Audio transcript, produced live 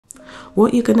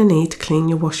What you're going to need to clean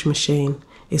your washing machine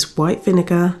is white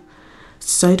vinegar,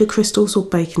 soda crystals or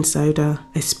baking soda,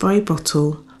 a spray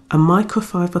bottle, a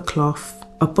microfiber cloth,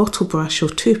 a bottle brush or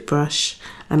toothbrush,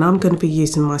 and I'm going to be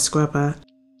using my scrubber.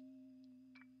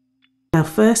 Now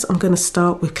first I'm going to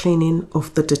start with cleaning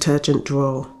off the detergent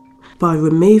drawer by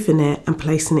removing it and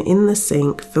placing it in the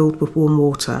sink filled with warm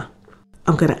water.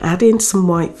 I'm going to add in some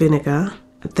white vinegar,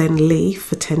 then leave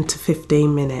for 10 to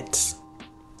 15 minutes.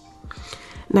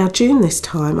 Now during this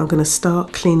time I'm going to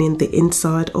start cleaning the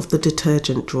inside of the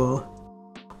detergent drawer,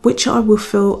 which I will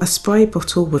fill a spray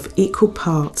bottle with equal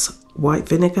parts white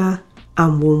vinegar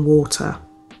and warm water.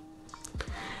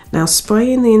 Now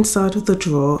spray in the inside of the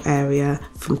drawer area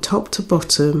from top to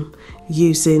bottom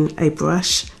using a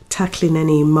brush, tackling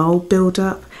any mould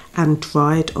buildup and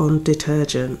dried on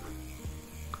detergent.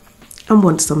 And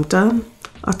once I'm done,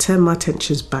 I'll turn my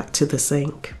attentions back to the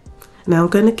sink. Now I'm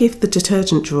going to give the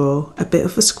detergent drawer a bit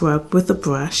of a scrub with the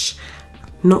brush,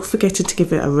 not forgetting to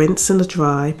give it a rinse and a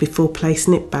dry before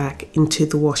placing it back into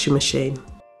the washing machine.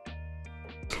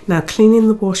 Now cleaning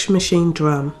the washing machine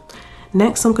drum.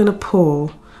 Next I'm going to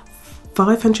pour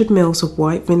 500 ml of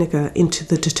white vinegar into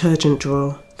the detergent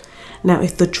drawer. Now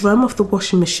if the drum of the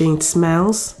washing machine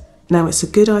smells, now it's a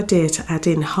good idea to add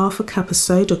in half a cup of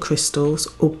soda crystals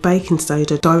or baking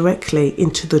soda directly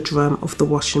into the drum of the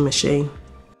washing machine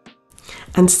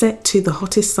and set to the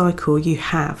hottest cycle you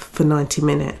have for 90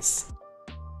 minutes.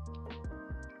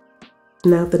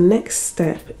 Now the next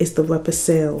step is the rubber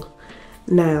seal.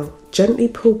 Now gently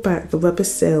pull back the rubber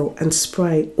seal and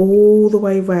spray all the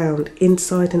way round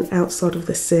inside and outside of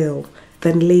the seal,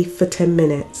 then leave for 10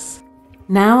 minutes.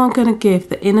 Now I'm going to give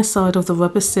the inner side of the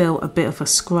rubber seal a bit of a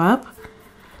scrub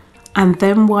and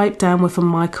then wipe down with a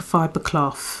microfiber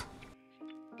cloth.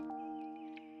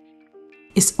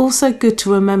 It's also good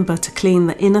to remember to clean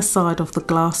the inner side of the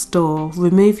glass door,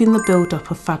 removing the buildup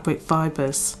of fabric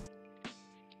fibres.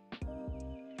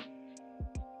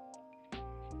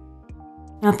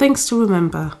 Now things to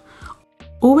remember.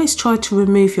 Always try to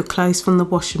remove your clothes from the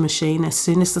washing machine as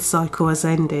soon as the cycle has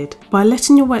ended. By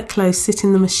letting your wet clothes sit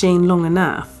in the machine long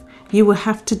enough, you will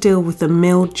have to deal with the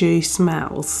mildew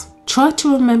smells. Try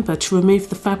to remember to remove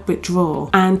the fabric drawer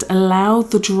and allow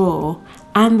the drawer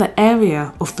and the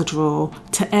area of the drawer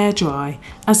to air dry,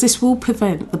 as this will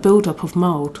prevent the buildup of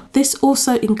mould. This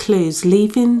also includes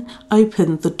leaving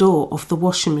open the door of the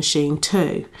washing machine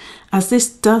too, as this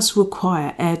does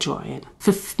require air drying.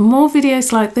 For more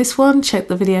videos like this one, check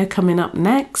the video coming up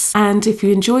next. And if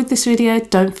you enjoyed this video,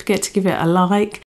 don't forget to give it a like